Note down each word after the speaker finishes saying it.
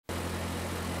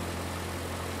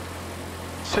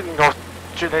Student Golf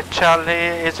Juliet Charlie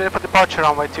is ready for departure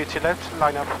runway 22 left,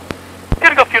 line up.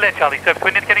 Student Golf Juliet Charlie, surface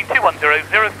wind indicating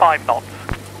 21005 knots.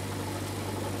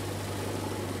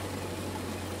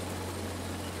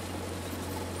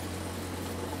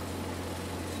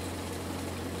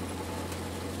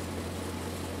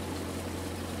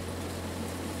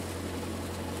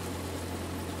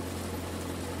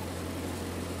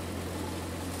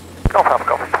 Golf Alpha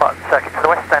Golf, flight circuit to the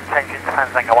west end, changing to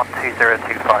Tanzania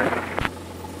 12025.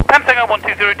 Tanzania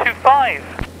 12025.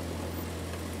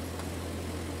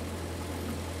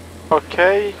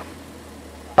 Okay,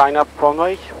 line up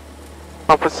runway.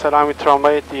 Compass aligned with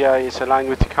runway, DI is aligned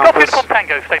with the Golf compass. Uniform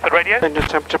Tango, Stapleford radio. Engine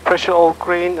temperature, pressure all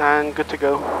green and good to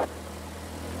go.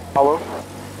 Power.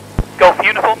 Golf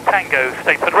Uniform Tango,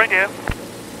 Stapleford radio.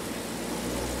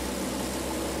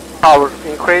 Power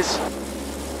increase.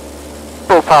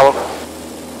 Full power.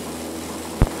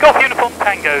 Golf Uniform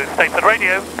Tango, Stapleford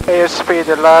radio. Airspeed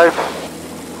alive.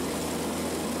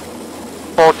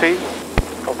 40.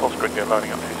 Golf Oscar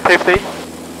loading up. 50.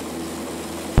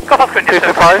 Golf Oscar India,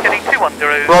 55. getting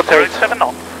 21007 Rotate.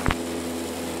 knots.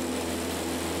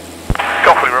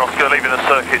 Golf Lima Oscar leaving the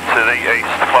circuit to the east,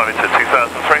 climbing to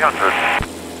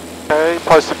 2300. Okay,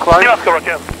 post the climb. New Oscar,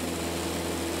 roger.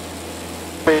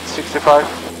 Speed 65.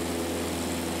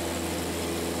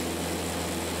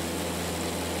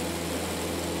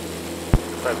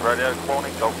 Radio, good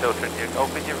morning, Golf Delta India,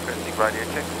 Golf India requesting radio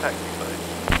check for taxi please.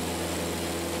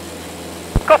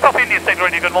 Golf Alpha India, State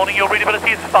Radio, good morning, your readability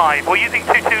is 5. We're using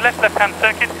 22 left-hand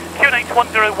circuit, QNH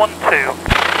 1012.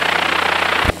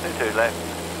 22 left,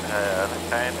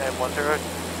 left-hand, and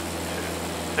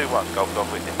 1021, Golf Golf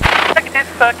India. Negative,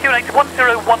 QNH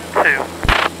 1012.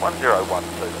 1012,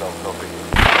 Golf Golf India.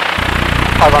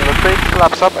 500 feet,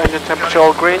 flaps up, engine temperature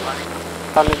all green.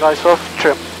 Landing lights off,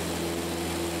 trim.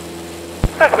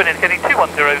 Surface wind indicating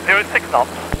 21006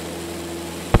 knots.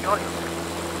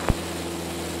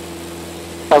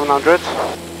 700.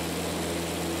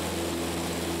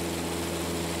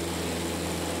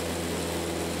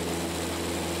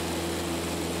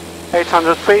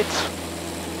 $800 feet.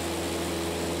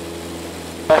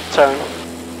 Left turn.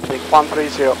 Take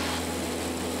 130.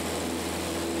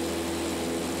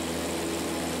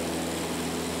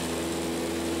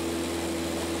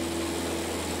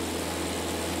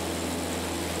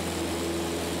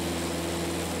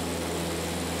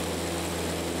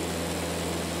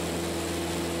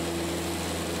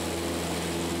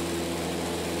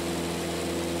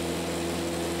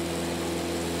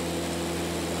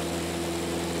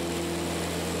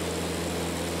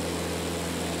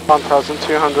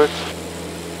 $1,200.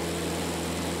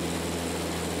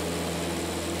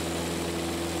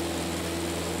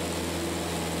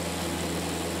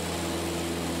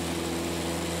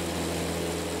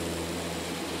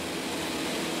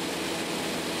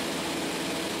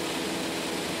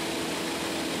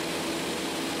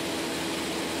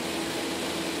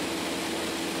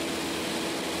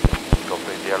 Golf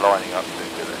India lining up to it.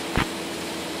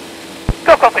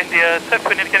 Golf India, surface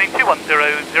wind indicating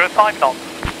 21005 knots.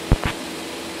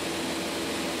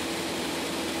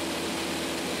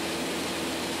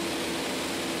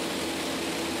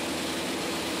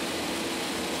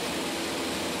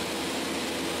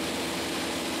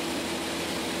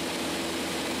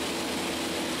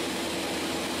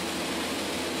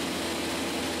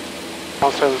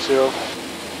 $170.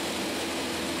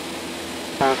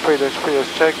 And freedoms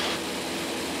checked.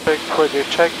 Check, radio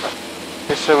checked.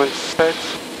 Instrument set.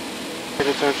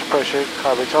 Engine temperature pressure,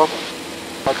 carbon off.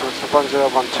 Altimeter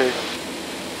 1012.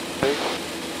 Okay.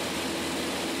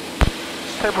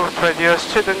 Stapleford radio,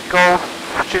 student Golf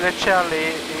Juliet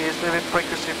Charlie is leaving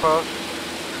frequency for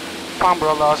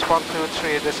Farnborough last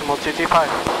 123.225.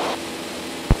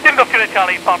 Student Golf Juliet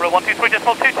Charlie, Farnborough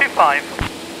 123.225.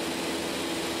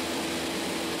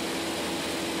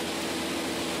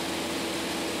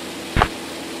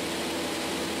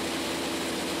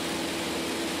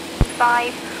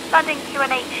 5, landing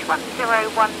QNH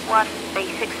 1011,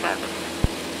 basic service.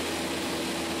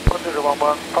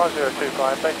 1011,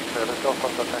 5025, basic service, Golf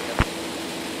Oscar Tango.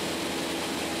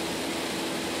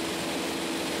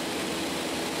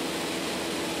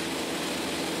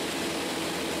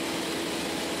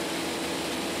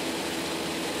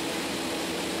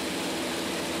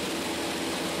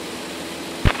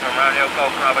 Radio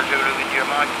Golf Bravo Zulu India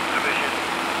Mike, division,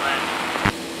 land.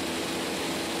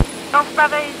 Golf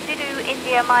Bravo Zulu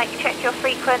India Mike, check your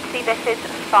frequency, this is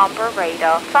Farnborough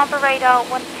radar. Farnborough radar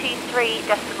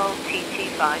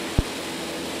 123.225.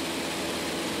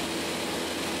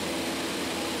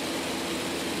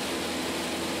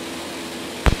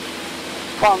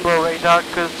 Farnborough radar,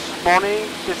 good morning.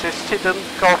 This is Student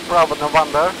Golf Bravo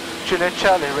November, Juliet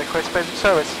Charlie, request basic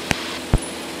service.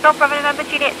 Golf Bravo November,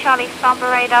 Juliet Charlie,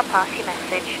 Farnborough radar, pass your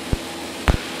message.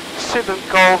 Student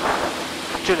Golf,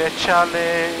 Juliet Charlie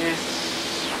is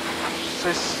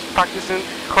practicing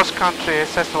cross-country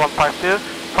Cessna 152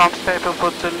 from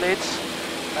Stapleford to Leeds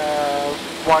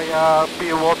via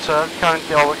Be Water,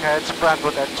 currently overhead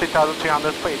Brentwood at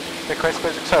 2,300 feet. Request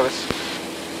basic service.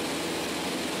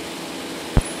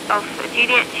 Golf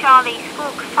Juliet Charlie,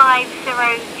 Squawk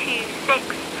 5026,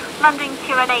 London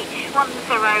QNH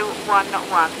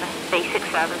 1011, basic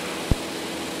service.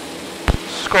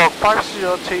 Squawk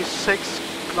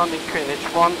 5026, London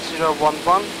QNH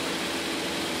 1011,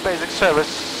 basic service,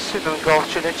 Student Golf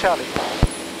Juliet Charlie.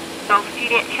 Golf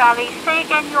Juliet Charlie, say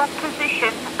again your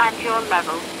position and your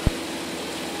level.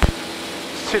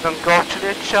 Student Golf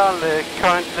Juliet Charlie,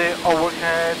 currently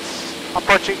overhead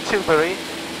approaching Tilbury,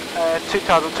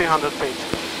 2,300 feet.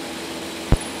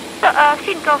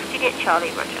 Student Golf Juliet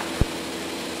Charlie, roger.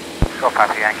 Golf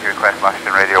Papa Yankee, request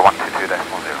Washington Radio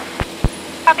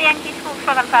 122.0. Papa Yankee, Squawk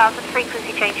 7000,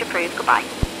 frequency change approved, goodbye.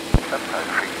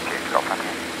 7000, frequency change, Golf Papa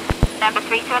Yankee. Number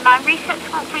 329, reset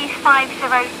squawk please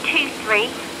 5023,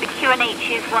 the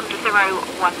QNH is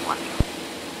 1011.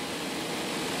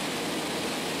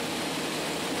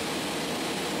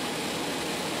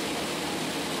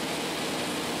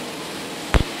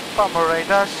 Farnborough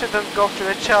radar, Student Golf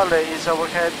Juliet Charlie is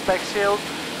overhead Bexhill,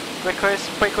 request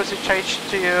frequency change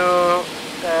to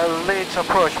Lydd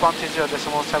approach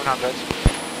 120.700.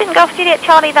 Student Golf Juliet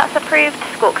Charlie, that's approved,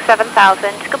 squawk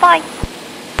 7000, goodbye.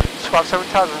 Squawk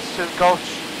 7000, Student Golf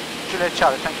Juliet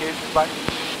Charlie, thank you, bye.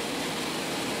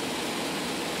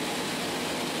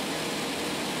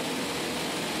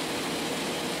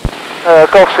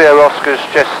 Golf Sierra Oscar's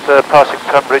just passing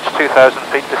Tunbridge, 2,000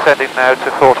 feet, descending now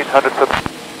to 1,400 foot.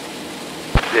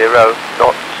 0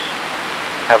 knots,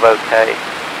 have OK,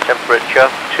 temperature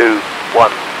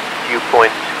 21, dew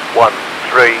point 13,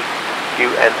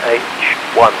 QNH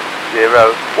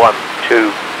 1012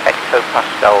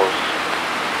 hectopascals.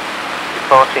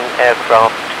 Departing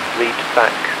aircraft, lead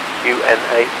back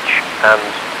QNH and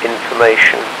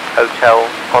information hotel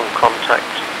on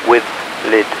contact with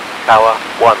Lydd, tower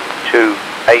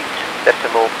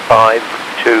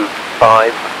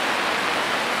 128.525.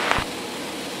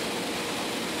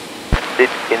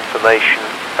 Lydd information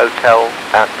hotel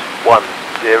at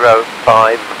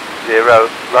 1050,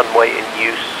 runway in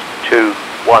use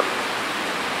 21.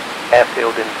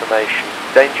 Airfield information,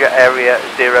 danger area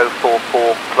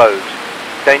 044 closed,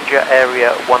 danger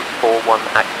area 141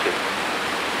 active.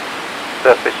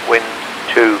 Surface wind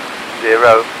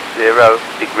 200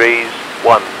 degrees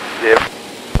 10.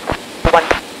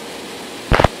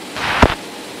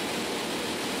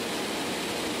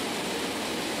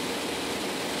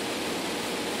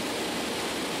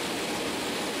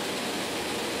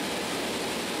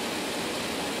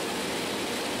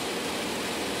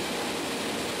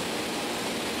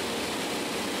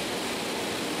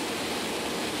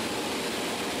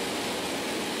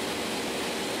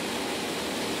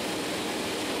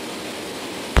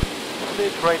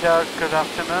 Lydd radar, good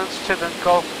afternoon, Student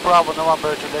Golf Bravo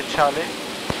November Juliet Charlie.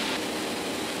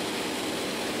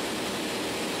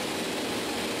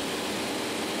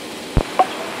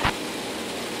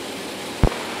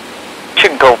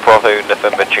 Student Golf Bravo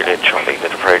November Juliet Charlie,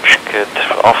 Lydd approach, good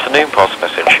afternoon, pass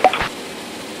message.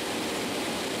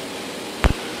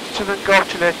 Student Golf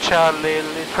Juliet Charlie,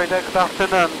 Lydd radar, good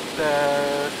afternoon,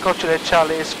 Golf Juliet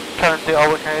Charlie is currently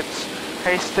overhead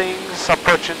Hastings,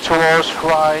 approaching towards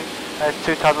Rye at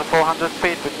 2,400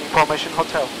 feet with information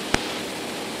hotel.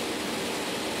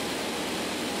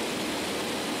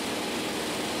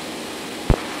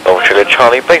 Golf Juliet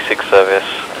Charlie, basic service,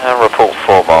 and report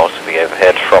 4 miles to the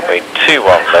overhead from a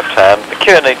 21 left hand, the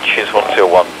QNH is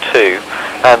 1012,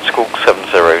 and squawk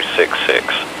 7066.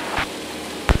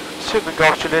 Student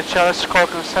Golf Juliet Charlie, squawk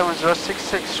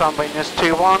 7066, runway news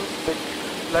 21, with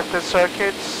left hand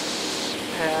circuits,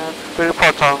 and we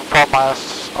report on 4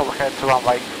 miles overhead to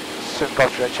runway. Student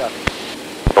Golf Juliet Charlie.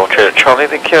 Golf Juliet Charlie,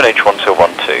 the QNH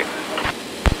 1012.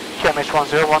 QNH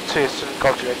 1012, Student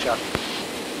Golf Juliet Charlie.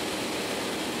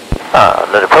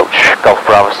 Lydd approach, Golf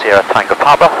Bravo Sierra Tango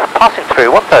Papa, passing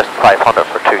through 1,500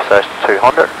 for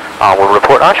 2,200, we'll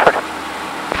report Ashford.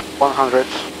 100.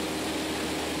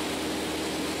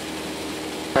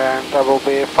 And that will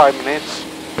be 5 minutes,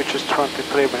 which is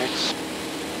 23 minutes.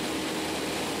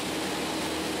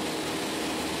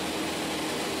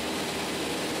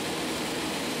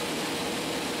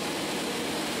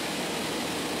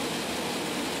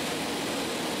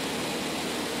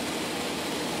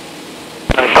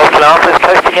 Alpha is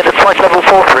coasting into flight level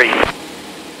 43.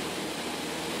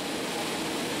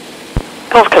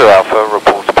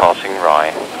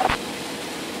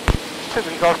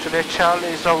 Student Golf Juliet Charlie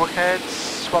is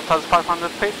overheads,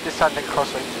 1,500 feet, descending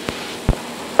crosswind.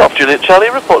 Golf Juliet Charlie,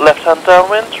 report left-hand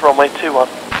downwind, runway 21.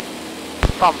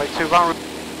 Runway 21.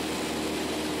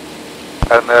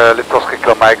 And Lydd Oscar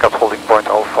Kilo Mike at holding point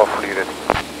Alpha, fully ready.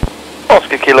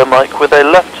 Oscar Kilo Mike with a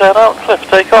left turn out, clear for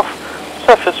takeoff.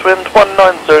 Surface wind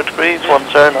 190 degrees,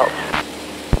 10 knots.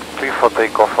 Clear for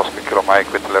takeoff, Oscar Kilo Mike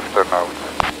with left turn out.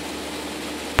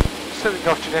 Student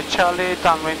Golf Juliet Charlie,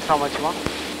 downwind runway 21.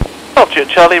 Golf Juliet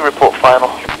Charlie, report final.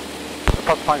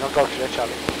 Report final, Golf Juliet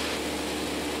Charlie.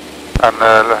 And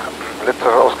Lydd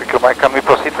Oscar Kilo Mike, can we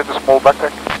proceed with the small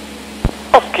backdeck?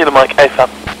 Oscar Kilo Mike, AFAB.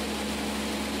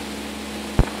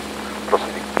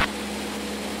 Proceeding.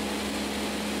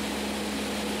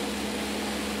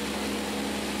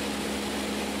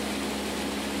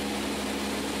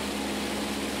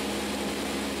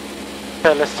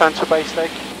 Okay, let's turn to base leg.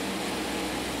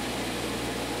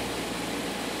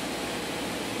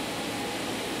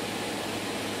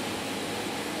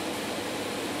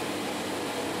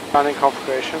 Landing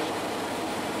configuration.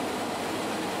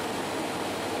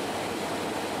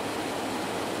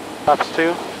 Flaps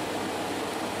 2.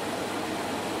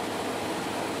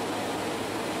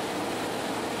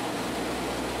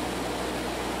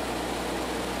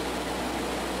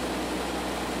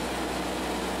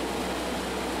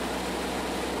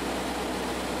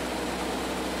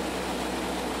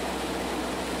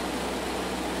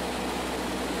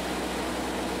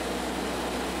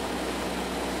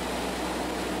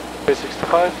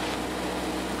 $365.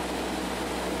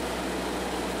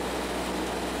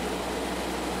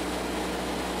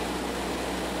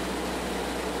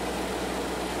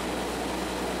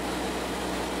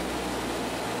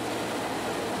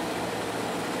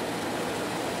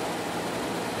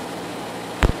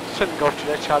 Student Golf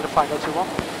Juliet Charlie, final 2-1.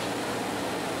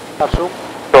 Flaps room.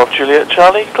 Golf Juliet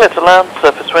Charlie, clear to land,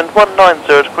 surface wind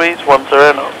 190 degrees, 10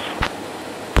 knots.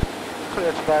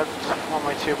 Clear to about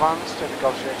runway 21, Student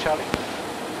Golf Juliet Charlie.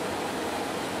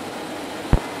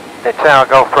 Lydd Tower,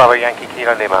 Golf Bravo Yankee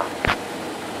Kilo Lima.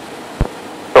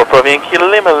 Golf Bravo Yankee Kilo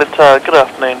Lima, Lydd Tower, good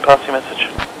afternoon, pass your message.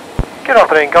 Good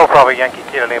afternoon, Golf Bravo Yankee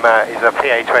Kilo Lima is a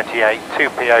PA28, 2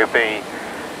 POB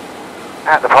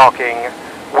at the parking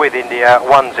with India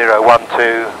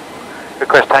 1012.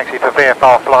 Request taxi for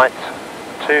VFR flight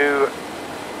to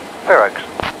Fair Oaks.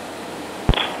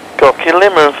 Golf Kilo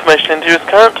Lima, information into use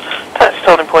current. Taxi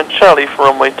holding point Charlie for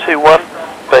runway 21,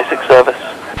 basic service.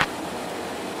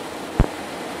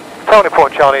 Holding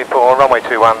point Charlie for runway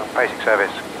 21, basic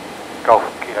service. Golf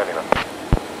Kilo Lima.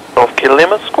 Golf Kilo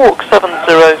Lima, squawk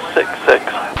 7066.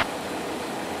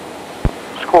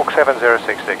 Squawk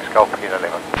 7066, Golf Kilo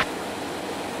Lima.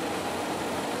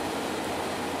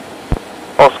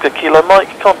 Oscar Kilo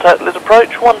Mike, contact Lydd approach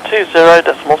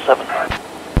 120.7.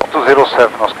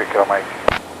 207, Oscar Kilo Mike.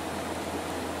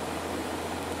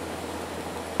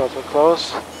 Doors will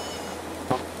close.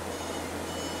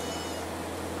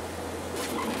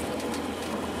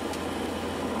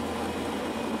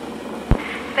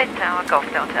 Lydd Tower, Golf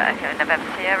Delta Echo November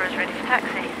Sierra is ready for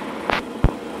taxi.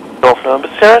 Golf November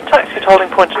Sierra, taxi to holding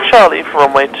point to Charlie for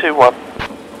runway 21.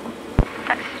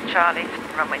 Taxi to Charlie,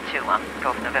 runway 21,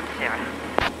 Golf November Sierra.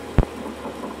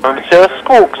 November Sierra,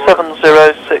 squawk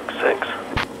 7066.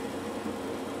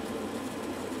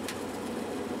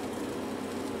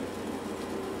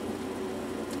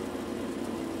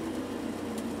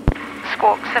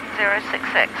 Squawk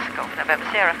 7066, Golf November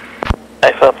Sierra.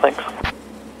 AFAB, thanks.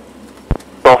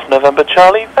 Golf November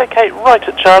Charlie, vacate right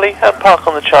at Charlie and park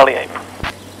on the Charlie apron.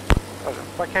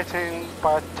 Vacating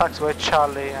by taxiway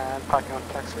Charlie and parking on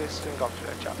taxiway, Student Golf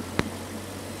Juliet Charlie.